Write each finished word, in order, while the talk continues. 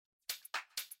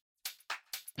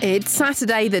It's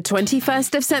Saturday, the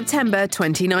 21st of September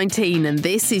 2019, and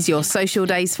this is your Social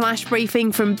Days flash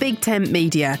briefing from Big Tent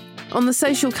Media. On the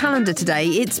social calendar today,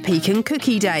 it's Pecan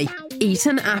Cookie Day, Eat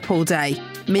an Apple Day,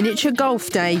 Miniature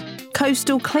Golf Day,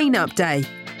 Coastal Cleanup Day,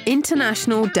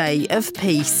 International Day of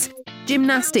Peace,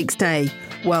 Gymnastics Day,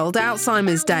 World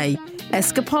Alzheimer's Day,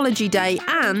 Escapology Day,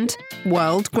 and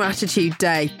World Gratitude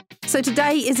Day. So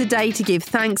today is a day to give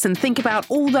thanks and think about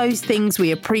all those things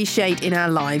we appreciate in our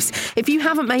lives. If you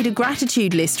haven't made a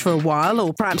gratitude list for a while,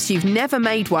 or perhaps you've never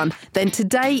made one, then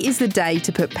today is the day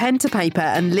to put pen to paper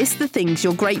and list the things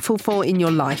you're grateful for in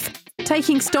your life.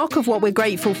 Taking stock of what we're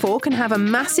grateful for can have a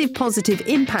massive positive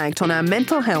impact on our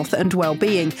mental health and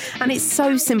well-being, and it's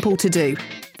so simple to do.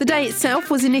 The day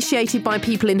itself was initiated by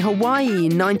people in Hawaii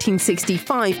in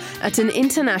 1965 at an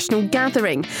international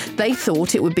gathering. They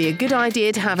thought it would be a good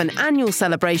idea to have an annual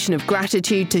celebration of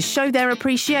gratitude to show their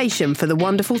appreciation for the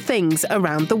wonderful things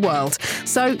around the world.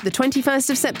 So the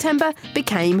 21st of September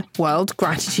became World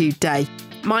Gratitude Day.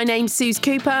 My name's Suze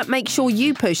Cooper. Make sure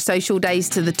you push Social Days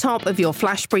to the top of your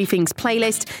Flash Briefings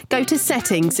playlist. Go to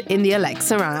Settings in the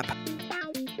Alexa app.